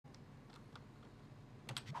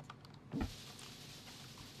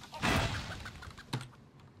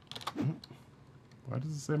Why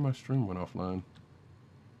does it say my stream went offline?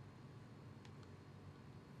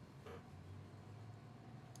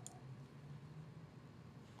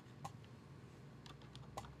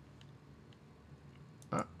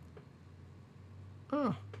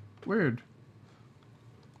 Oh, weird.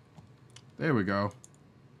 There we go.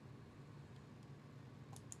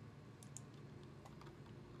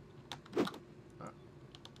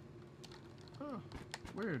 Oh,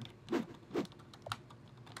 weird.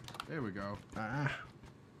 There we go.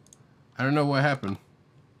 I don't know what happened,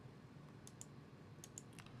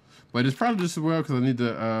 but it's probably just as well because I need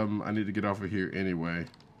to get off of here anyway.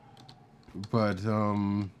 But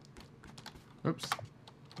oops,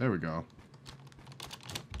 there we go.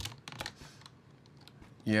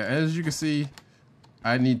 Yeah, as you can see,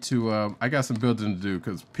 I need to I got some building to do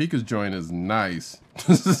because Pika's joint is nice.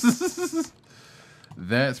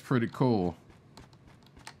 That's pretty cool.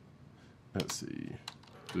 Let's see.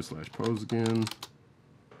 Do slash pose again.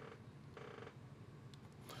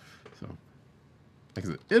 So, like I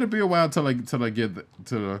said, it'll be a while till I get to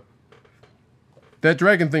the. That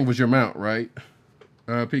dragon thing was your mount, right,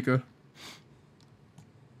 Pika?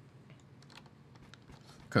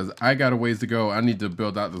 Because I got a ways to go. I need to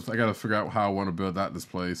build out this. I got to figure out how I want to build out this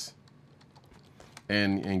place,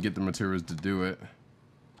 and get the materials to do it.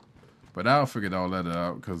 But I'll figure all that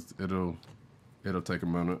out because it'll take a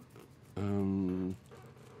minute.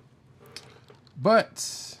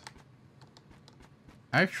 But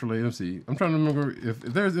actually, let's see. I'm trying to remember if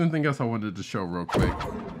there's anything else I wanted to show real quick.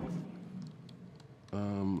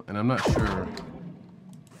 And I'm not sure.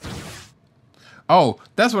 Oh,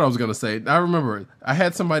 that's what I was gonna say. I remember I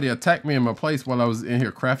had somebody attack me in my place while I was in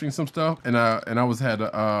here crafting some stuff, and I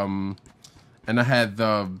had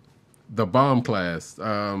the bomb class,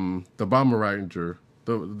 the bomber ranger,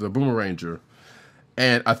 the boomeranger,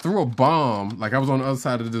 and I threw a bomb like I was on the other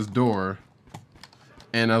side of this door,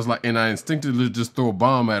 and I instinctively just threw a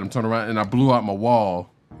bomb at him, turned around, and I blew out my wall,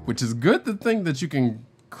 which is good to think that you can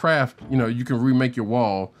craft, you can remake your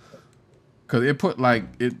wall. Cause it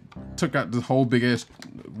took out this whole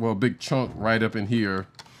big chunk right up in here,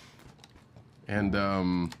 and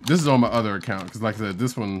this is on my other account. Cause like I said,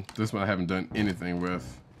 this one I haven't done anything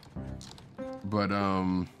with. But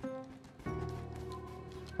oh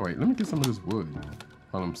wait, let me get some of this wood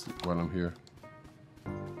while I'm here.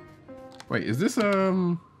 Wait, is this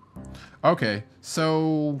okay?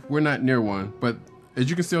 So we're not near one, but as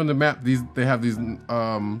you can see on the map, they have these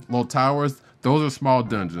little towers. Those are small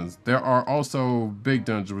dungeons. There are also big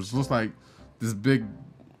dungeons, which looks like this big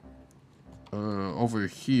over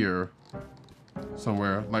here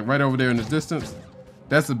somewhere, like right over there in the distance.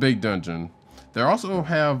 That's a big dungeon. They also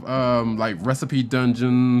have like recipe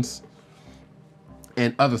dungeons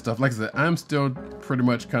and other stuff. Like I said, I'm still pretty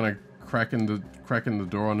much kind of cracking the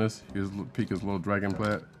door on this. Here's Pika's little dragon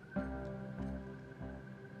plat.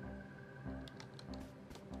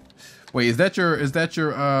 Wait, is that your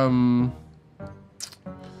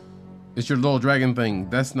it's your little dragon thing?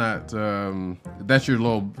 That's not that's your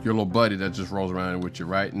little buddy that just rolls around with you,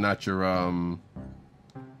 right? Not your and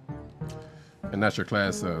not your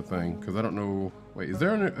class thing, because I don't know. Wait, is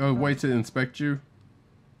there a way to inspect you?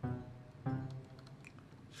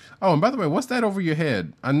 Oh, and by the way, what's that over your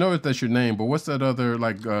head? I know that's your name, but what's that other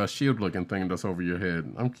like shield looking thing that's over your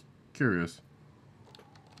head? I'm curious.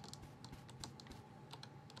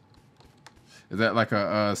 Is that like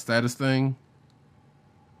a status thing?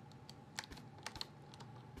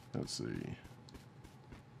 Let's see.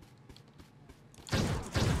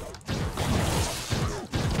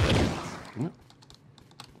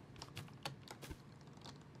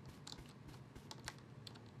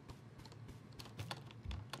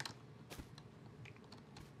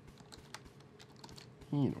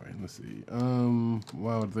 Anyway, let's see.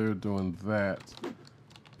 While they're doing that,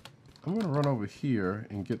 I'm gonna run over here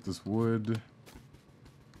and get this wood.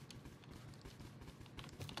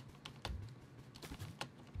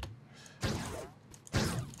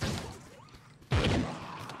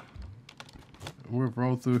 We'll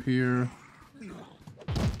roll through here.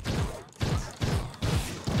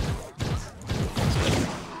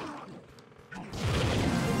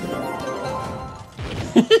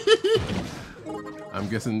 I'm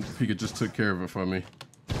guessing Pika just took care of it for me.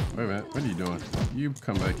 Wait a minute, what are you doing? You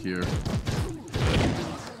come back here.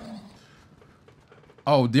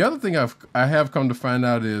 Oh, the other thing I have come to find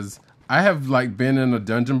out is I have like been in a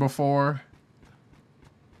dungeon before.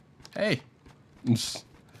 Hey.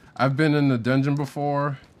 I've been in the dungeon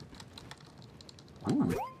before.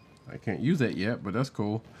 Ooh, I can't use that yet, but that's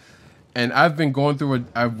cool. And I've been going through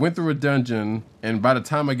I went through a dungeon, and by the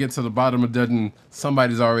time I get to the bottom of the dungeon,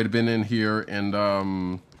 somebody's already been in here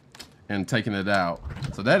and and taking it out.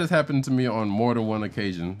 So that has happened to me on more than one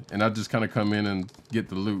occasion, and I just kind of come in and get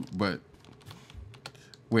the loot, but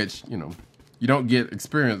which, you know, you don't get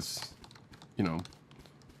experience, you know,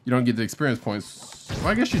 you don't get the experience points. Well,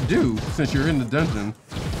 I guess you do since you're in the dungeon,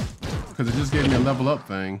 because it just gave me a level up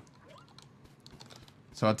thing.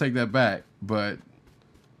 So I'll take that back, but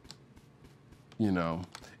you know,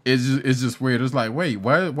 it's just weird. It's like, wait,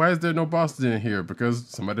 why is there no bosses in here? Because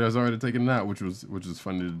somebody has already taken it out, which was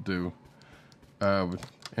funny to do.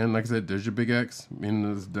 And like I said, there's your big X,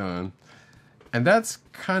 meaning it's done. And that's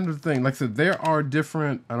kind of the thing. Like I said, there are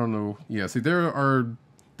different, I don't know. Yeah, see,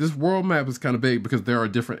 this world map is kind of big because there are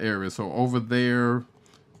different areas. So over there,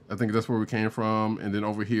 I think that's where we came from. And then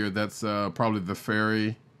over here, that's probably the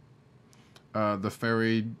fairy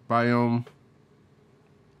biome.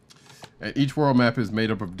 And each world map is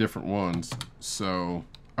made up of different ones. So,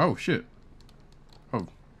 oh shit. Oh.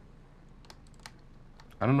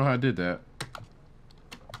 I don't know how I did that.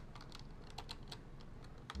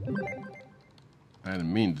 I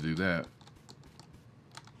didn't mean to do that.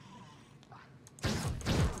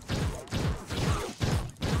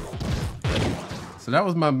 So that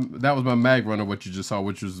was my mag runner, what you just saw,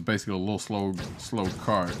 which was basically a little slow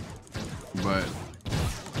cart.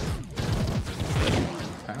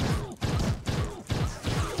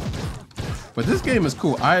 But this game is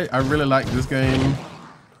cool. I really like this game.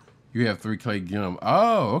 You have 3 clay gum.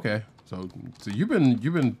 Oh, okay. So you've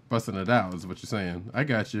been busting it out, is what you're saying. I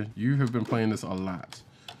got you. You have been playing this a lot.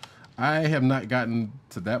 I have not gotten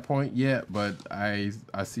to that point yet, but I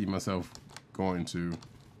see myself going to.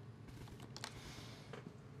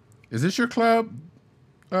 Is this your club,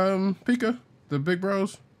 Pika? The Big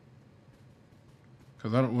Bros?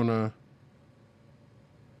 Because I don't want to.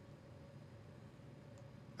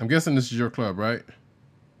 I'm guessing this is your club, right?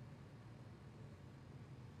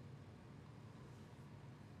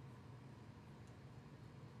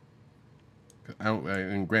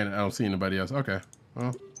 And granted, I don't see anybody else. Okay.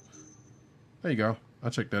 Well, there you go. I'll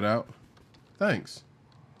check that out. Thanks.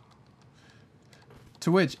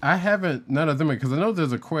 To which I haven't, none of them, because I know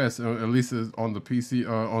there's a quest, at least on the PC,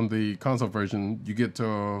 on the console version, you get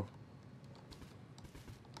to,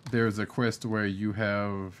 there's a quest where you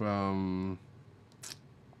have,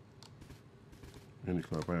 any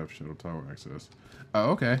club, I have Shadow Tower access.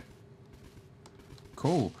 Oh, okay.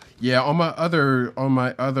 Cool. Yeah, on my other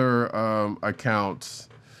accounts,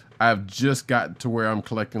 I've just got to where I'm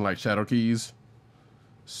collecting like shadow keys.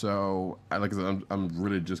 So, like I said, I'm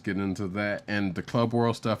really just getting into that, and the Club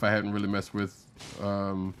World stuff I hadn't really messed with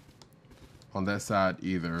on that side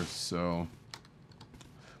either. So,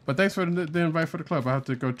 but thanks for the invite for the club. I have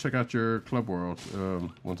to go check out your Club World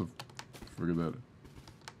once I figure that.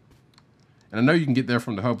 And I know you can get there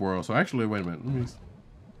from the Hub World. So actually, wait a minute. Let me.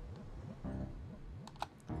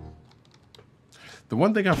 The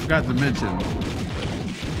one thing I forgot to mention.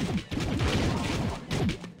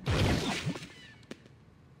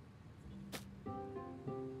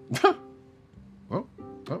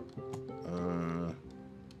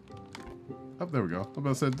 Oh, there we go. I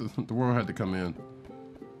about to say the world had to come in.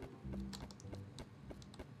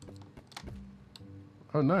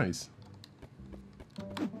 Oh, nice.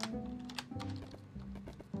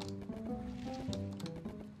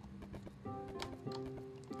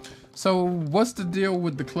 So what's the deal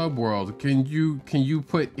with the Club World? Can you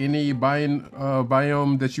put any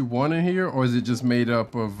biome that you want in here, or is it just made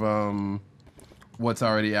up of what's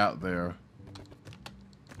already out there?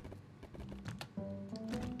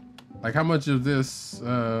 Like, how much of this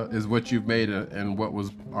is what you've made and what was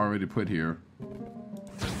already put here?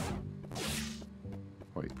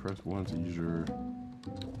 Wait, press 1 to use your...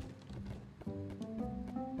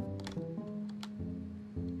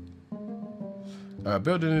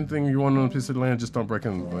 build anything you want on a piece of land, just don't break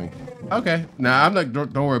anything. Okay, now I'm not.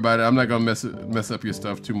 Don't worry about it. I'm not gonna mess up your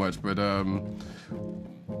stuff too much, but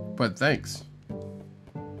thanks.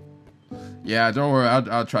 Yeah, don't worry.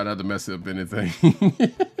 I'll try not to mess up anything.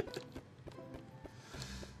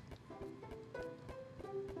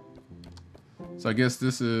 So I guess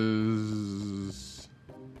this is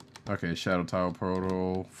okay. Shadow Tower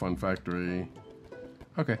Portal, Fun Factory.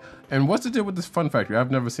 Okay, and what's the deal with this Fun Factory? I've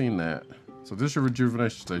never seen that. So this is your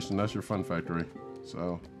rejuvenation station. That's your Fun Factory.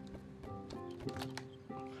 So,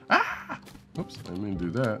 oops, I didn't mean to do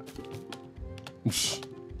that.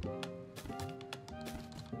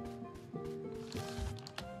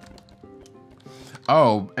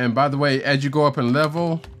 Oh, and by the way, as you go up in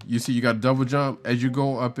level, you see you got a double jump. As you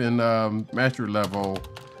go up in mastery level,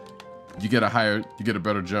 you get a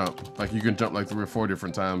better jump. Like you can jump like 3 or 4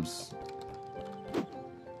 different times.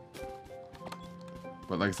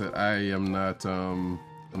 But like I said, I am not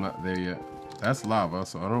I'm not there yet. That's lava,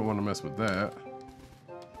 so I don't want to mess with that.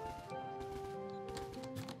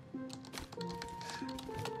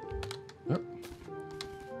 Yep.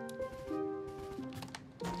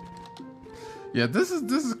 Yeah, this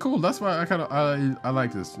is cool. That's why I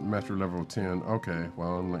like this Metro level 10. Okay,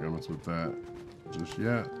 well I'm not gonna mess with that just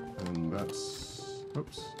yet. And that's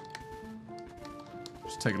oops.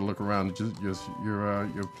 Just taking a look around just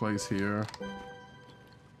your place here.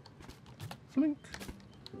 Flink.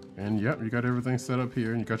 And yep, you got everything set up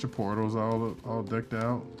here, and you got your portals all decked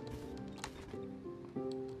out.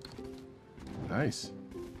 Nice.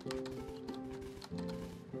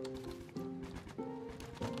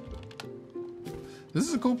 This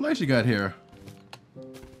is a cool place you got here.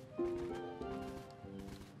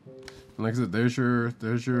 And like I said, there's your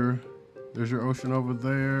ocean over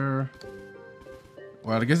there.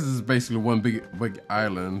 Well, I guess this is basically one big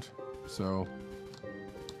island. So.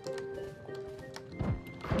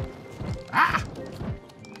 Ah!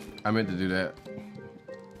 I meant to do that.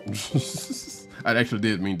 I actually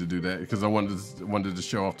did mean to do that because I wanted to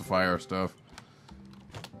show off the fire stuff.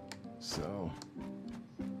 So.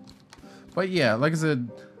 But yeah, like I said,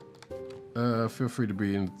 feel free to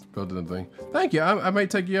be in building the thing. Thank you. I might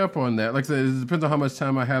take you up on that. Like I said, it depends on how much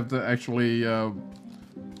time I have to actually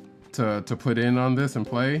to put in on this and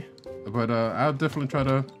play. But I'll definitely try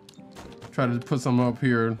to put something up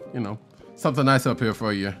here. You know, something nice up here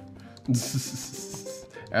for you.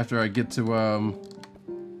 After I get to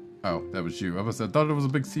oh, that was you. I thought it was a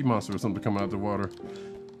big sea monster or something coming out of the water.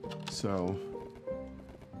 So.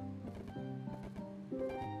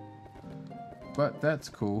 But that's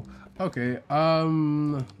cool. Okay,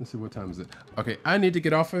 let's see, what time is it? Okay, I need to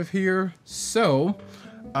get off of here. So,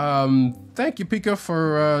 thank you, Pika,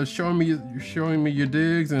 for showing me your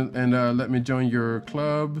digs and let me join your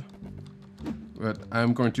club. But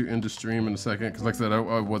I'm going to end the stream in a second because, like I said, I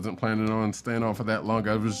wasn't planning on staying on for that long.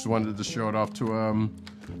 I just wanted to show it off to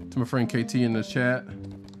my friend KT in the chat.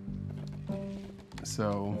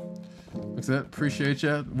 So, like I said, appreciate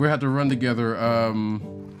you. We have to run together.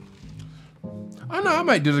 I know I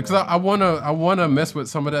might do this because I wanna mess with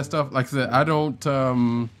some of that stuff. Like I said, I don't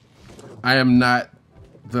I am not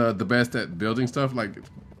the best at building stuff, like,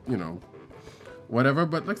 you know, whatever.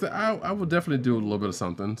 But like I said, I will definitely do a little bit of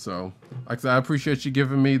something. So like I said, I appreciate you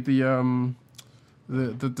giving me the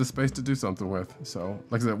space to do something with. So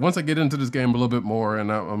like I said, once I get into this game a little bit more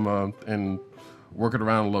and I'm and working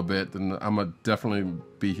around a little bit, then I'm gonna definitely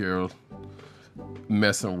be here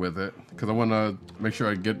messing with it because I want to make sure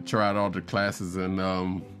I try out all the classes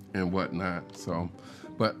and whatnot. So,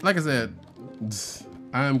 but like I said,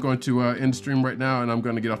 I'm going to end stream right now, and I'm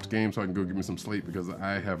going to get off the game so I can go get me some sleep because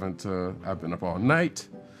I haven't. I've been up all night.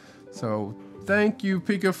 So thank you,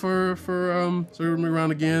 Pika, for serving me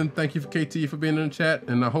around again. Thank you for KT for being in the chat,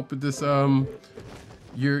 and I hope that this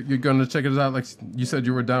you're going to check it out. Like you said,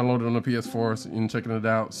 you were downloading on the PS4 so and checking it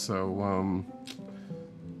out. So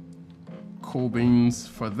cool beans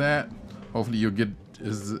for that. Hopefully you'll get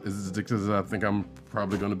as addicted as I think I'm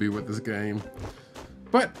probably going to be with this game.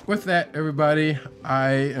 But with that, everybody,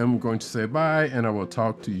 I am going to say bye, and I will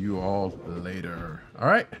talk to you all later. All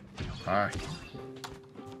right? Bye.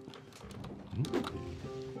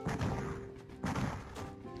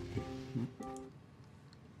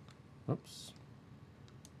 Oops.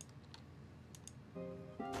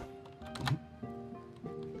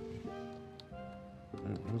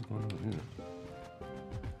 What's going on here?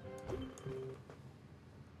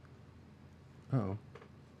 Oh.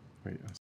 Wait.